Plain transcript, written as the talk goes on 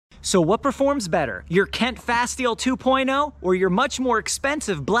So what performs better, your Kent Fasteel 2.0 or your much more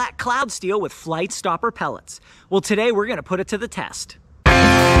expensive black cloud steel with Flightstopper pellets? Well, today we're gonna put it to the test.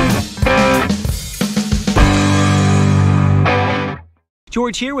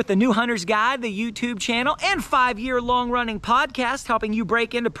 George here with the New Hunter's Guide, the YouTube channel, and 5-year long-running podcast helping you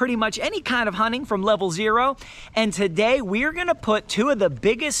break into pretty much any kind of hunting from level 0. And today we're gonna put two of the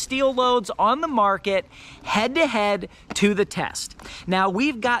biggest steel loads on the market head-to-head to the test. Now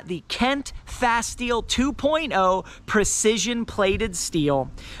we've got the Kent Fasteel 2.0 precision plated steel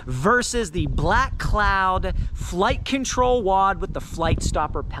versus the Black Cloud flight control wad with the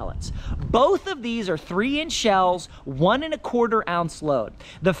Flightstopper pellets. Both of these are 3-inch shells, 1 1/4 ounce load.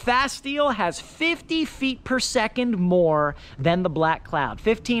 The Fasteel has 50 feet per second more than the Black Cloud,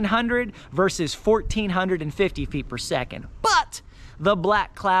 1,500 versus 1,450 feet per second. But the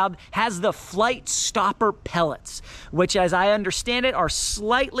Black Cloud has the Flightstopper pellets, which as I understand it are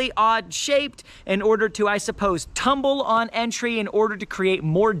slightly odd shaped in order to, I suppose, tumble on entry in order to create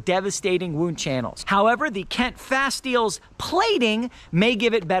more devastating wound channels. However, the Kent Fasteel's plating may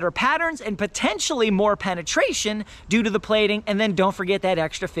give it better patterns and potentially more penetration due to the plating, and then don't forget that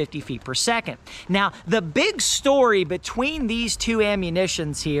extra 50 feet per second. Now, the big story between these two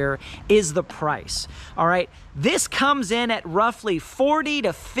ammunitions here is the price, all right? This comes in at roughly 40 to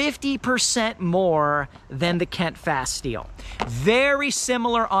 50% more than the Kent Fasteel. Very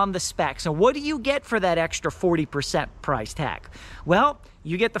similar on the specs. So what do you get for that extra 40% price tag? Well,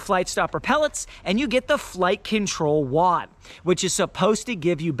 you get the Flightstopper pellets and you get the flight control wad, which is supposed to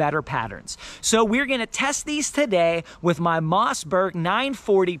give you better patterns. So we're gonna test these today with my Mossberg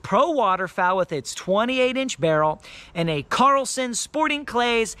 940 Pro waterfowl with its 28-inch barrel and a Carlson Sporting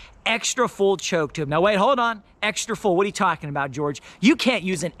Clays extra full choke tube. Now wait, hold on. Extra full, what are you talking about, George? You can't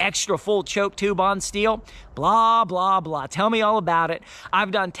use an extra full choke tube on steel. Blah, blah, blah. Tell me all about it. I've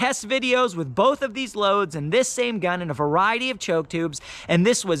done test videos with both of these loads and this same gun in a variety of choke tubes, and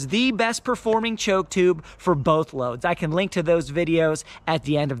this was the best performing choke tube for both loads. I can link to those videos at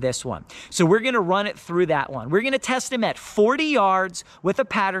the end of this one. So we're gonna run it through that one. We're gonna test them at 40 yards with a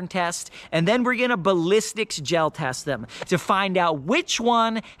pattern test, and then we're gonna ballistics gel test them to find out which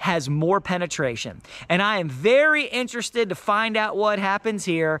one has more penetration. And I am very interested to find out what happens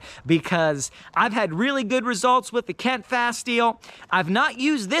here because I've had really good results with the Kent Fasteel. I've not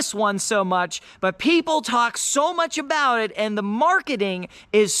used this one so much, but people talk so much about it and the marketing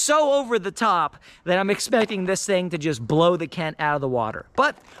is so over the top that I'm expecting this thing to just blow the Kent out of the water.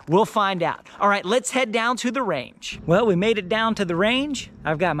 But we'll find out. All right, let's head down to the range. Well, we made it down to the range.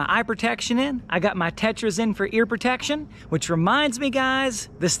 I've got my eye protection in. I got my tetras in for ear protection, which reminds me, guys,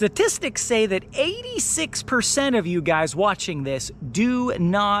 the statistics say that 86% of you guys watching this do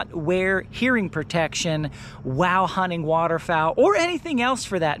not wear hearing protection while hunting waterfowl or anything else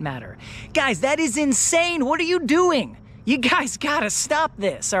for that matter. Guys, that is insane. What are you doing? You guys gotta stop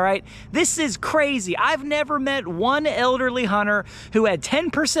this, all right? This is crazy. I've never met one elderly hunter who had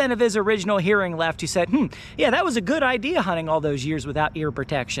 10% of his original hearing left who said, yeah, that was a good idea hunting all those years without ear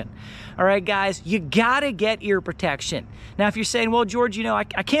protection. All right, guys, you gotta get ear protection. Now, if you're saying, well, George, you know, I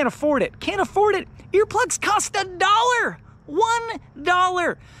can't afford it. Can't afford it. Earplugs cost $1.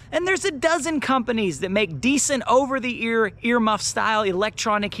 $1. And there's a dozen companies that make decent over-the-ear, earmuff style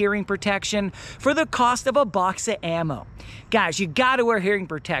electronic hearing protection for the cost of a box of ammo. Guys, you gotta wear hearing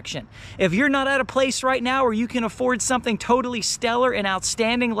protection. If you're not at a place right now where you can afford something totally stellar and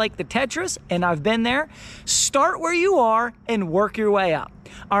outstanding like the Tetris, and I've been there, start where you are and work your way up.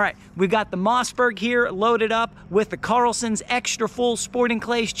 All right, we've got the Mossberg here loaded up with the Carlson's extra full Sporting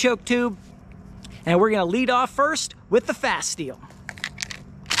Clays choke tube. And we're gonna lead off first with the Fasteel.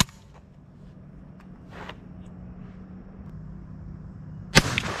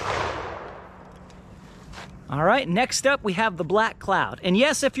 All right, next up we have the Black Cloud. And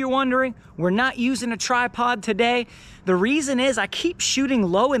yes, if you're wondering, we're not using a tripod today. The reason is I keep shooting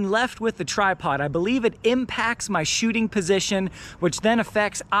low and left with the tripod. I believe it impacts my shooting position, which then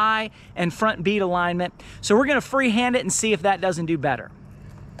affects eye and front bead alignment. So we're gonna freehand it and see if that doesn't do better.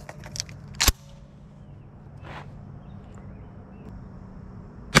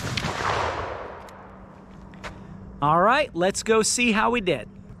 All right, let's go see how we did.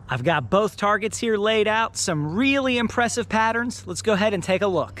 I've got both targets here laid out, some really impressive patterns. Let's go ahead and take a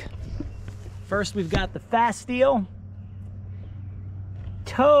look. First, we've got the Fasteel.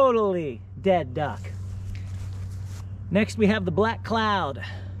 Totally dead duck. Next, we have the Black Cloud.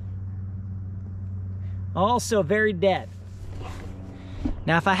 Also very dead.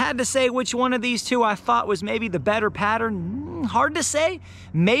 Now, if I had to say which one of these two I thought was maybe the better pattern, hard to say.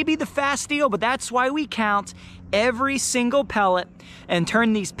 Maybe the Fasteel, but that's why we count every single pellet and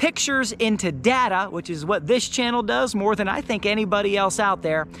turn these pictures into data, which is what this channel does more than I think anybody else out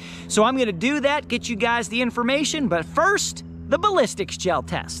there. So I'm gonna do that, get you guys the information, but first, the ballistics gel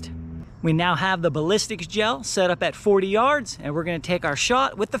test. We now have the ballistics gel set up at 40 yards, and we're gonna take our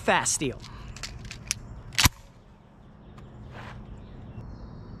shot with the Fasteel.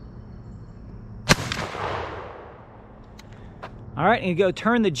 All right, and you go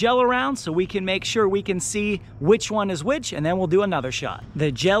turn the gel around so we can make sure we can see which one is which, and then we'll do another shot.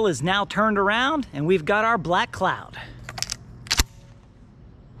 The gel is now turned around, and we've got our black cloud.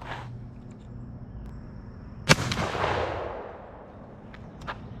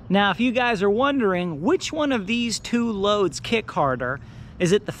 Now, if you guys are wondering which one of these two loads kick harder,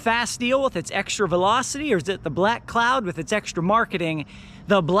 is it the Fasteel with its extra velocity, or is it the black cloud with its extra marketing?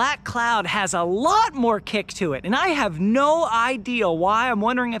 The black cloud has a lot more kick to it, and I have no idea why. I'm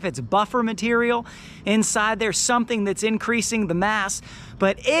wondering if it's buffer material inside there, something that's increasing the mass,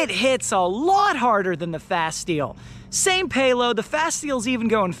 but it hits a lot harder than the Fasteel. Same payload, the Fasteel's even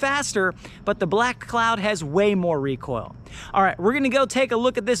going faster, but the black cloud has way more recoil. All right, we're gonna go take a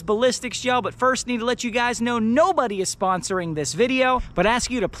look at this ballistics gel, but first need to let you guys know nobody is sponsoring this video, but ask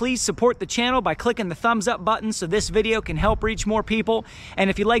you to please support the channel by clicking the thumbs up button so this video can help reach more people. And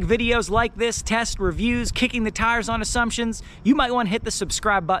if you like videos like this, test reviews, kicking the tires on assumptions, you might want to hit the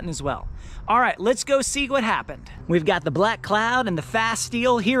subscribe button as well. All right, let's go see what happened. We've got the black cloud and the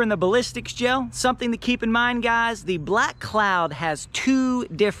Fasteel here in the ballistics gel. Something to keep in mind, guys, the black cloud has two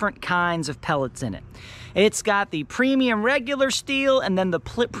different kinds of pellets in it. It's got the premium regular steel and then the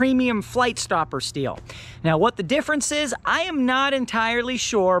premium Flightstopper steel. Now, what the difference is, I am not entirely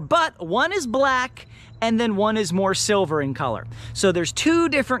sure, but one is black and then one is more silver in color. So there's two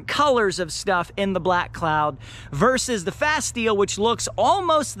different colors of stuff in the black cloud versus the Fasteel, which looks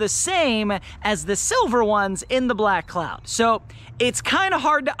almost the same as the silver ones in the black cloud. So it's kind of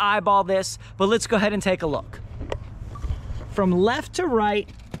hard to eyeball this, but let's go ahead and take a look. From left to right,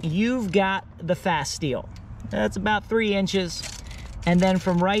 you've got the Fasteel. That's about 3 inches. And then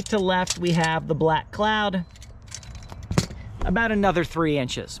from right to left, we have the black cloud, about another 3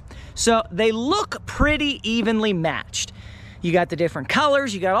 inches. So they look pretty evenly matched. You got the different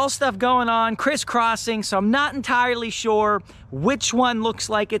colors, you got all stuff going on, crisscrossing, so I'm not entirely sure which one looks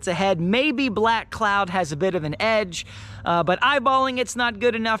like it's ahead. Maybe black cloud has a bit of an edge, but eyeballing it's not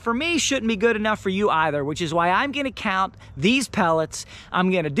good enough for me, shouldn't be good enough for you either, which is why I'm gonna count these pellets. I'm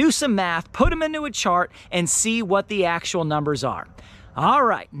gonna do some math, put them into a chart, and see what the actual numbers are. All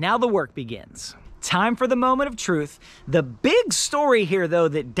right, now the work begins. Time for the moment of truth. The big story here, though,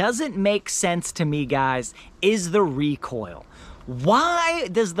 that doesn't make sense to me, guys, is the recoil. Why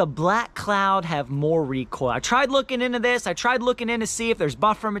does the black cloud have more recoil? I tried looking into this. I tried looking in to see if there's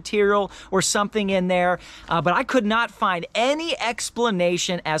buffer material or something in there, but I could not find any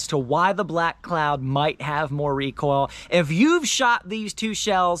explanation as to why the black cloud might have more recoil. If you've shot these two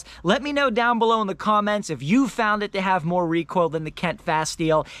shells, let me know down below in the comments if you found it to have more recoil than the Kent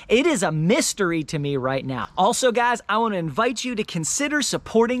Fasteel. It is a mystery to me right now. Also, guys, I want to invite you to consider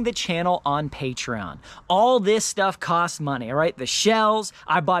supporting the channel on Patreon. All this stuff costs money, all right? The shells,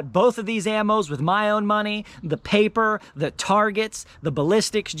 I bought both of these ammos with my own money, the paper, the targets, the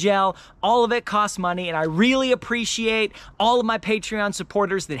ballistics gel, all of it costs money, and I really appreciate all of my Patreon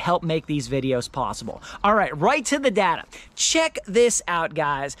supporters that help make these videos possible. All right, right to the data. Check this out,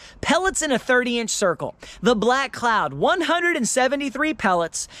 guys. Pellets in a 30-inch circle. The black cloud, 173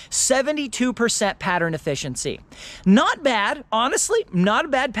 pellets, 72% pattern efficiency. Not bad, honestly, not a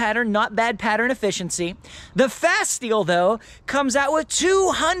bad pattern, not bad pattern efficiency. The Fasteel, though, comes out with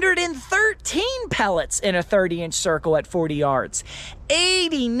 213 pellets in a 30-inch circle at 40 yards.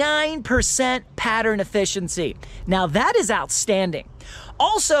 89% pattern efficiency. Now that is outstanding.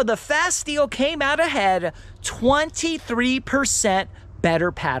 Also, the Fasteel came out ahead, 23%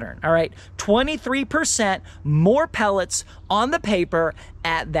 better pattern, all right? 23% more pellets on the paper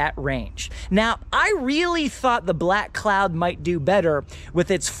at that range. Now, I really thought the black cloud might do better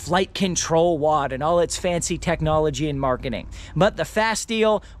with its flight control wad and all its fancy technology and marketing, but the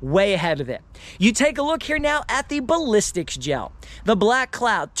Fasteel, way ahead of it. You take a look here now at the ballistics gel. The black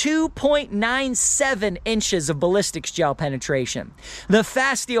cloud, 2.97 inches of ballistics gel penetration. The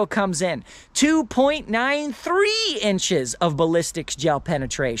Fasteel comes in 2.93 inches of ballistics gel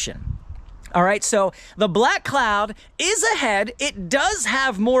penetration. All right, so the black cloud is ahead. It does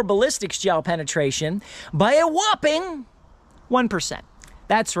have more ballistics gel penetration by a whopping 1%.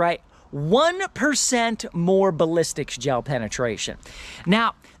 That's right, 1% more ballistics gel penetration.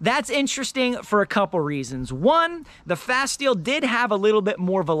 Now, that's interesting for a couple reasons. One, the Fasteel did have a little bit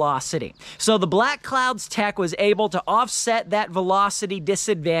more velocity. So the Black Cloud's tech was able to offset that velocity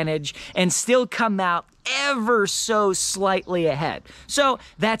disadvantage and still come out ever so slightly ahead. So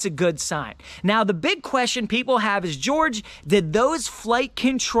that's a good sign. Now, the big question people have is, George, did those flight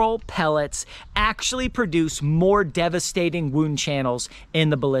control pellets actually produce more devastating wound channels in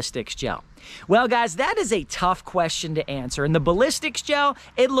the ballistics gel? Well, guys, that is a tough question to answer. In the ballistics gel,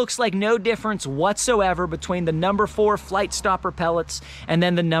 it looks like no difference whatsoever between the number 4 Flightstopper pellets and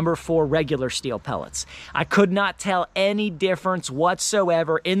then the number 4 regular steel pellets. I could not tell any difference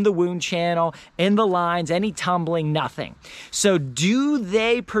whatsoever in the wound channel, in the lines, any tumbling, nothing. So do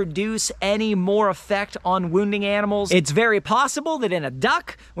they produce any more effect on wounding animals? It's very possible that in a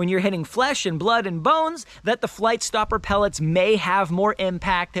duck, when you're hitting flesh and blood and bones, that the Flightstopper pellets may have more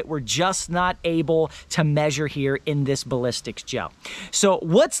impact that we're just not able to measure here in this ballistics gel. So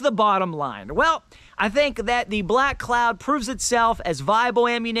what's the bottom line? Well, I think that the Black Cloud proves itself as viable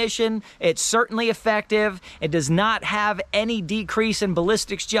ammunition. It's certainly effective. It does not have any decrease in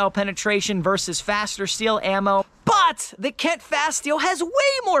ballistics gel penetration versus faster steel ammo. But the Kent Fasteel has way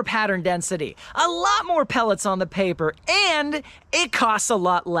more pattern density, a lot more pellets on the paper, and it costs a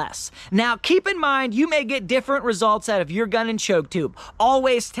lot less. Now, keep in mind, you may get different results out of your gun and choke tube.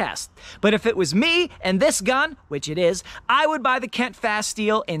 Always test. But if it was me and this gun, which it is, I would buy the Kent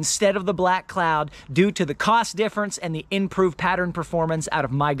Fasteel instead of the Black Cloud due to the cost difference and the improved pattern performance out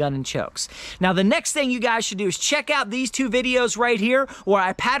of my gun and chokes. Now, the next thing you guys should do is check out these 2 videos right here where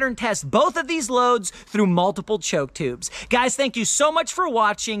I pattern test both of these loads through multiple choke tubes. Guys, thank you so much for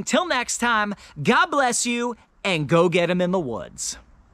watching. Till next time, God bless you, and go get 'em in the woods.